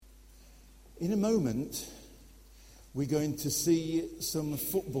In a moment, we're going to see some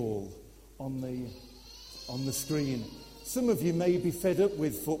football on the screen. Some of you may be fed up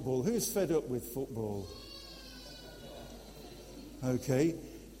with football. Who's fed up with football? Okay.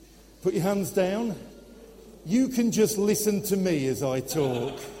 Put your hands down. You can just listen to me as I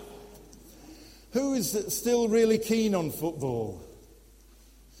talk. Who is still really keen on football?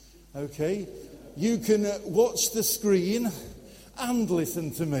 Okay. You can watch the screen and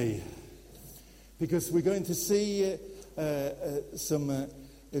listen to me. Because we're going to see some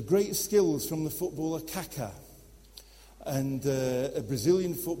great skills from the footballer Kaká. And a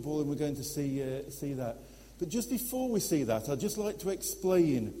Brazilian footballer, and we're going to see that. But just before we see that, I'd just like to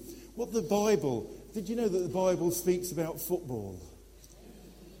explain what the Bible... Did you know that the Bible speaks about football?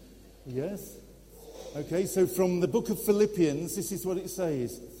 Yes? Okay, so from the book of Philippians, this is what it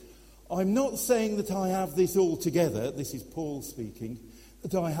says. I'm not saying that I have this all together, this is Paul speaking,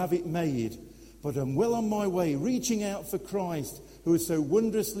 that I have it made, but I'm well on my way, reaching out for Christ, who has so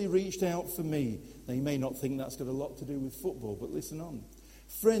wondrously reached out for me. Now, you may not think that's got a lot to do with football, but listen on.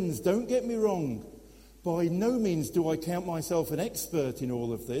 Friends, don't get me wrong. By no means do I count myself an expert in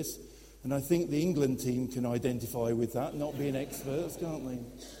all of this, and I think the England team can identify with that, not being experts, can't they?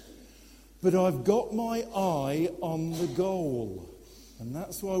 But I've got my eye on the goal, and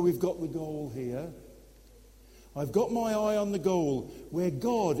that's why we've got the goal here. I've got my eye on the goal, where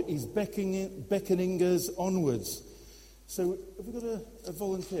God is beckoning us onwards. So have we got a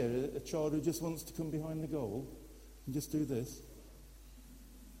volunteer, a child who just wants to come behind the goal and just do this?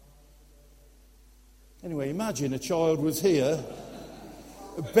 Anyway, imagine a child was here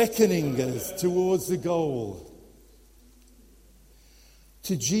beckoning us towards the goal.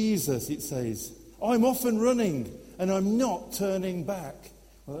 To Jesus, it says, I'm off and running and I'm not turning back.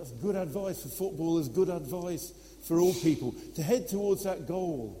 Well, that's good advice for footballers, good advice for all people, to head towards that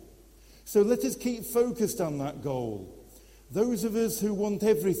goal. So let us keep focused on that goal. Those of us who want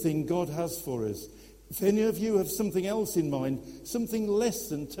everything God has for us, if any of you have something else in mind, something less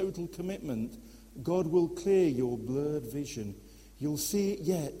than total commitment, God will clear your blurred vision. You'll see it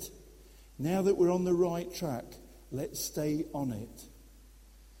yet. Now that we're on the right track, let's stay on it.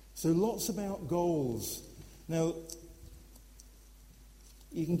 So lots about goals. Now,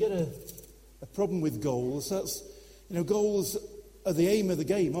 you can get a problem with goals. That's, goals are the aim of the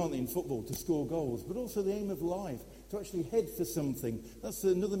game, aren't they, in football, to score goals, but also the aim of life, to actually head for something. That's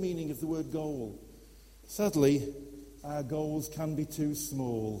another meaning of the word goal. Sadly, our goals can be too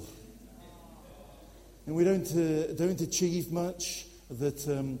small. And we don't achieve much.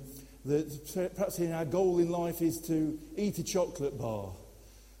 That perhaps our goal in life is to eat a chocolate bar.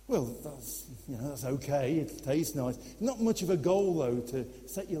 Well, that's okay. It tastes nice. Not much of a goal, though, to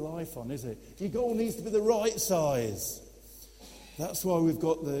set your life on, is it? Your goal needs to be the right size. That's why we've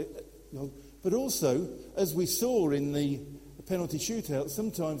got But also, as we saw in the penalty shootout,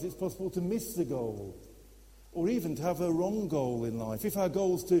 sometimes it's possible to miss the goal, or even to have a wrong goal in life. If our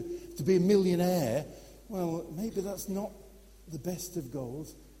goal is to be a millionaire, well, maybe that's not the best of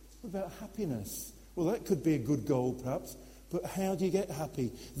goals. What about happiness? Well, that could be a good goal, perhaps. But how do you get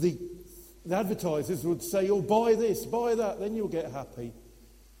happy? The advertisers would say, buy this, buy that, then you'll get happy.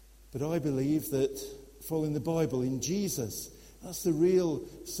 But I believe that following the Bible in Jesus, that's the real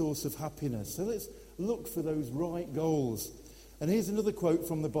source of happiness. So let's look for those right goals. And here's another quote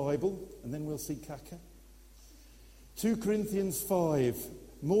from the Bible, and then we'll see Kaká. 2 Corinthians 5,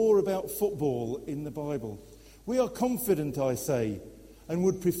 more about football in the Bible. We are confident, I say, and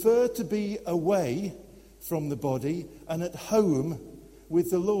would prefer to be away from the body and at home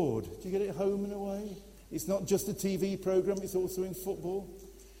with the Lord. Do you get it, home and away? It's not just a TV program, it's also in football.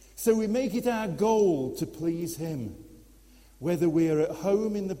 So we make it our goal to please him. Whether we are at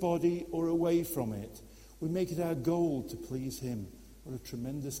home in the body or away from it, we make it our goal to please him. What a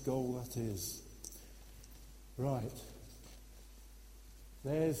tremendous goal that is. Right.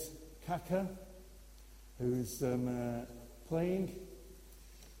 There's Kaká, who's playing,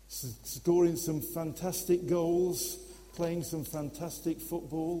 scoring some fantastic goals, playing some fantastic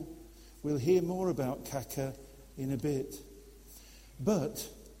football. We'll hear more about Kaká in a bit. But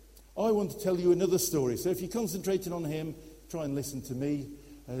I want to tell you another story. So if you're concentrating on him, try and listen to me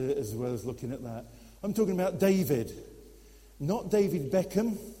as well as looking at that. I'm talking about David. Not David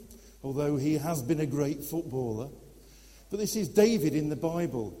Beckham, although he has been a great footballer. But this is David in the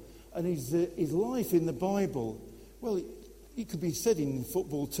Bible. And his life in the Bible, well, it could be said in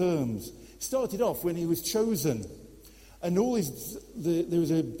football terms. It started off when he was chosen. And there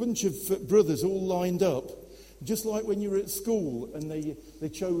was a bunch of brothers all lined up. Just like when you were at school and they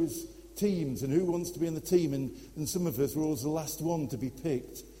chose teams and who wants to be in the team. And some of us were always the last one to be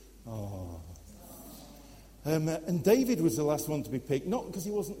picked. Oh. And David was the last one to be picked, not because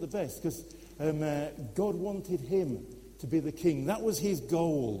he wasn't the best, because God wanted him to be the king. That was his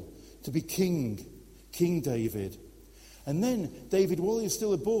goal, to be king, King David. And then David, while he was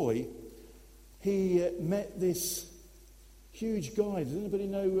still a boy, he met this huge guy. Does anybody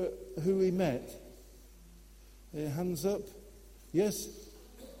know who he met? Hands up. Yes?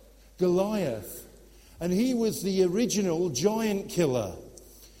 Goliath. And he was the original giant killer.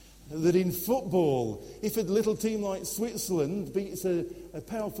 That in football, if a little team like Switzerland beats a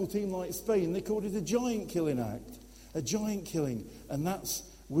powerful team like Spain, they called it a giant killing act. A giant killing. And that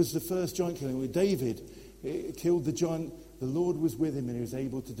was the first giant killing. With David, it killed the giant. The Lord was with him and he was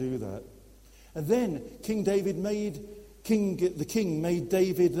able to do that. And then the king made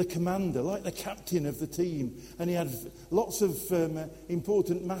David the commander, like the captain of the team. And he had lots of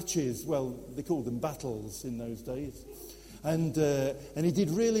important matches. Well, they called them battles in those days. And he did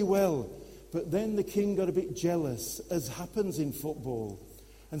really well. But then the king got a bit jealous, as happens in football,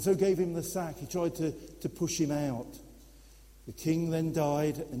 and so gave him the sack. He tried to push him out. The king then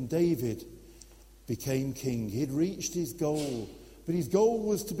died, and David became king. He'd reached his goal, but his goal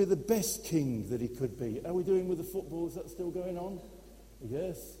was to be the best king that he could be. Are we doing with the football? Is that still going on?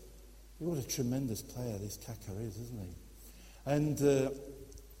 Yes. What a tremendous player this Kaka is, isn't he? And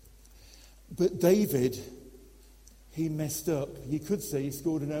but David, he messed up. You could say he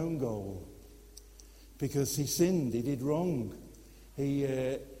scored an own goal because he sinned. He did wrong.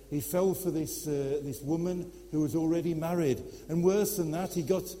 He fell for this woman who was already married, and worse than that, he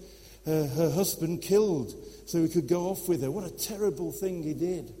got her husband killed so he could go off with her. What a terrible thing he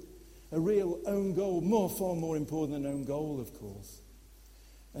did! A real own goal, far more important than own goal, of course.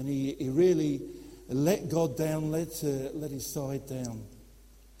 And he really let God down, let his side down.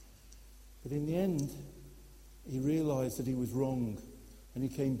 But in the end, he realised that he was wrong, and he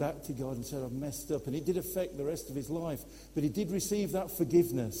came back to God and said, I've messed up. And it did affect the rest of his life, but he did receive that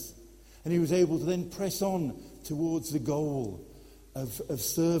forgiveness, and he was able to then press on towards the goal of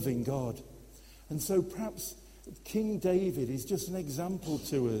serving God. And so perhaps King David is just an example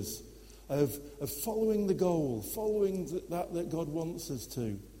to us of following the goal, following that God wants us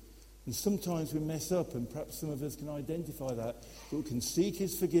to. And sometimes we mess up, and perhaps some of us can identify that, but we can seek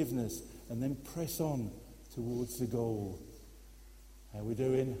his forgiveness and then press on towards the goal. How are we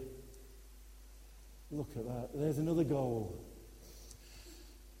doing? Look at that. There's another goal.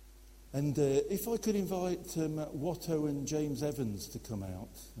 And if I could invite Watto and James Evans to come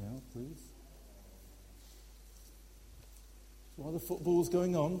out now, please. While the football's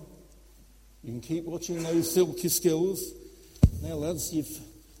going on, you can keep watching those silky skills. Now, lads,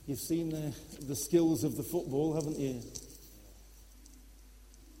 you've seen the skills of the football, haven't you?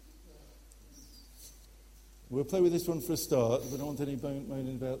 We'll play with this one for a start. We don't want any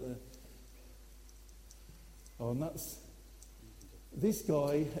moaning about the... Oh, and that's... This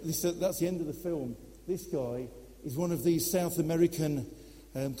guy, that's the end of the film. This guy is one of these South American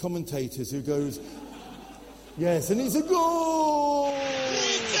commentators who goes, yes, and it's a goal!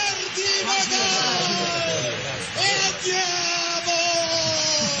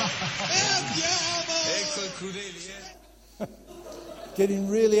 Getting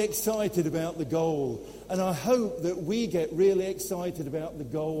really excited about the goal. And I hope that we get really excited about the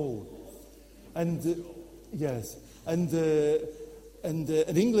goal. And, yes, and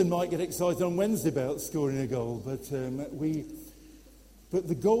England might get excited on Wednesday about scoring a goal, but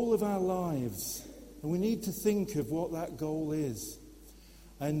the goal of our lives, and we need to think of what that goal is.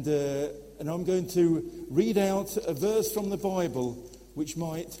 And I'm going to read out a verse from the Bible which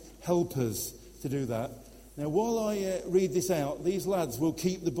might help us to do that. Now, while I read this out, these lads will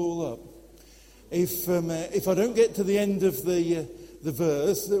keep the ball up. If I don't get to the end of the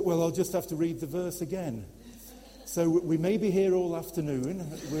verse, well, I'll just have to read the verse again. So we may be here all afternoon.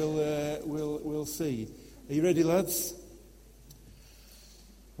 We'll see. Are you ready, lads?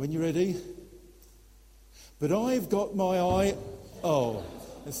 When you're ready. But I've got my eye... Oh,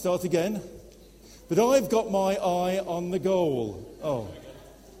 let's start again. But I've got my eye on the goal. Oh.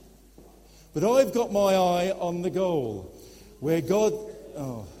 But I've got my eye on the goal. Where God...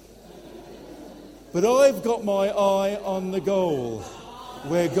 Oh. But I've got my eye on the goal.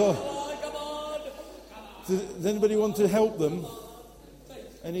 Where God... Does anybody want to help them?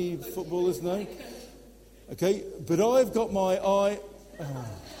 Any footballers? No? Okay, but I've got my eye... Oh.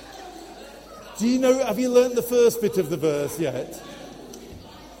 Do you know, have you learnt the first bit of the verse yet?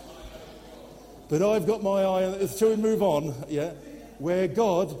 But I've got my eye on... Shall we move on? Yeah. Where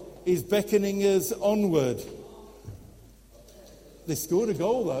God is beckoning us onward. They scored a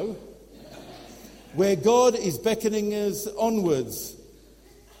goal, though. Where God is beckoning us onwards.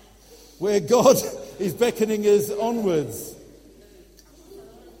 where God is beckoning us onwards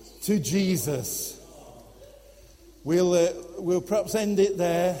to Jesus. We'll perhaps end it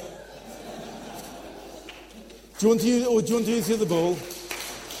there. Do you want to use the other ball?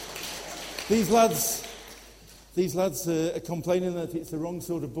 These lads are complaining that it's the wrong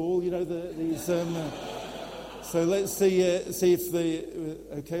sort of ball. You know, so let's see if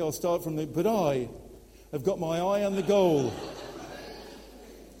okay, I'll start from but I have got my eye on the goal.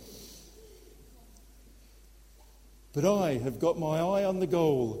 But I have got my eye on the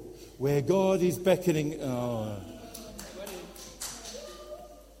goal, where God is beckoning.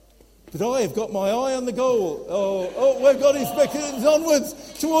 But I have got my eye on the goal. Where God is beckoning onwards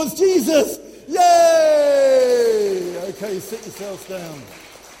towards Jesus. Yay! Okay, sit yourselves down.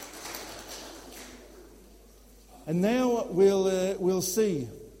 And now we'll see.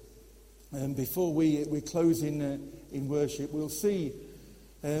 And before we close in worship, we'll see.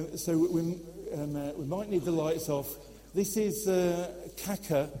 So we might need the lights off. This is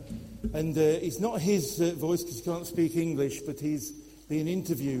Kaka, and it's not his voice because he can't speak English, but he's being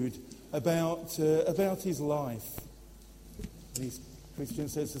interviewed about his life. And he's Christian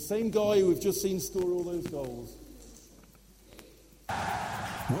says the same guy who we've just seen score all those goals.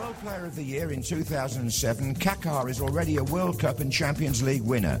 World Player of the Year in 2007, Kaká is already a World Cup and Champions League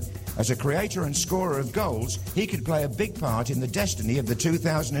winner. As a creator and scorer of goals, he could play a big part in the destiny of the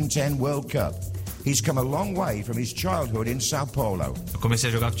 2010 World Cup. He's come a long way from his childhood in Sao Paulo. I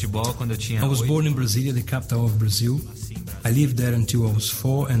was born in Brasília, the capital of Brazil. I lived there until I was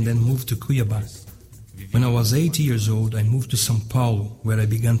 4 and then moved to Cuiabá. When I was 8 years old, I moved to São Paulo, where I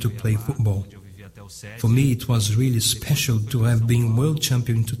began to play football. For me, it was really special to have been world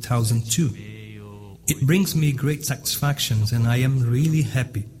champion in 2002. It brings me great satisfactions, and I am really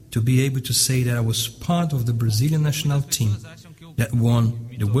happy to be able to say that I was part of the Brazilian national team that won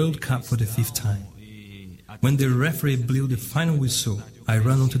the World Cup for the 5th time. When the referee blew the final whistle, I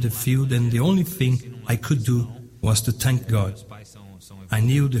ran onto the field, and the only thing I could do was to thank God. I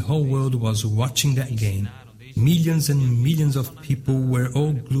knew the whole world was watching that game. Millions and millions of people were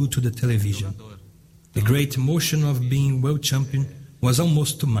all glued to the television. The great emotion of being world champion was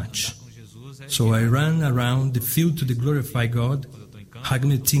almost too much. So I ran around the field to glorify God, hugged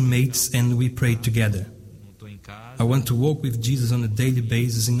my teammates, and we prayed together. I want to walk with Jesus on a daily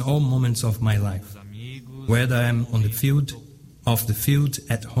basis in all moments of my life. Whether I am on the field, off the field,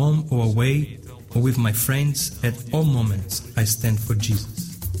 at home or away, or with my friends, at all moments I stand for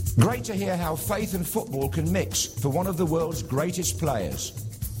Jesus. Great to hear how faith and football can mix for one of the world's greatest players.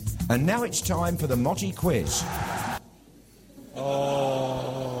 And now it's time for the Motti quiz.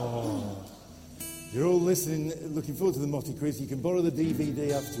 You're all listening, looking forward to the Motti quiz. You can borrow the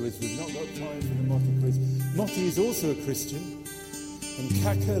DVD afterwards. We've not got time for the Motti quiz. Motti is also a Christian. And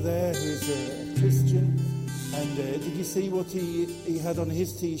Kaka there, who is a Christian. And did you see what he had on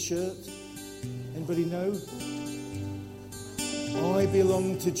his T-shirt? Anybody know? I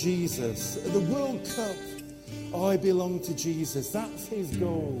belong to Jesus. The World Cup, I belong to Jesus. That's his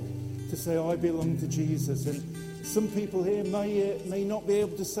goal, to say I belong to Jesus. And some people here may not be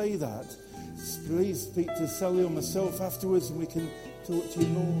able to say that. Please speak to Sally or myself afterwards and we can talk to you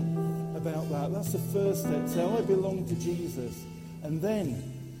more about that. That's the first step. Say, I belong to Jesus. And then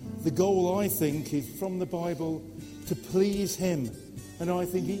the goal, I think, is from the Bible to please him. And I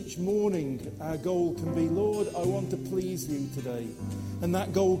think each morning our goal can be, Lord, I want to please you today. And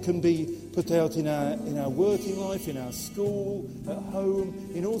that goal can be put out in our working life, in our school, at home,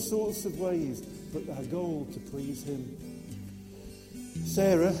 in all sorts of ways. But our goal to please him.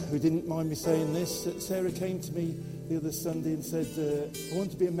 Sarah, who didn't mind me saying this, Sarah came to me the other Sunday and said, I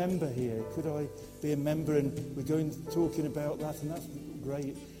want to be a member here. Could I be a member? And we're talking about that, and that's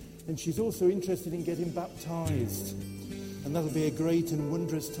great. And she's also interested in getting baptised. And that'll be a great and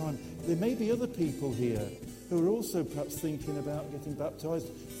wondrous time. There may be other people here who are also perhaps thinking about getting baptised,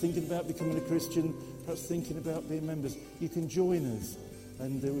 thinking about becoming a Christian, perhaps thinking about being members. You can join us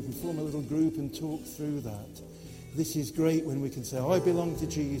and we can form a little group and talk through that. This is great when we can say, I belong to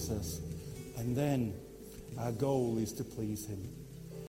Jesus. And then our goal is to please him.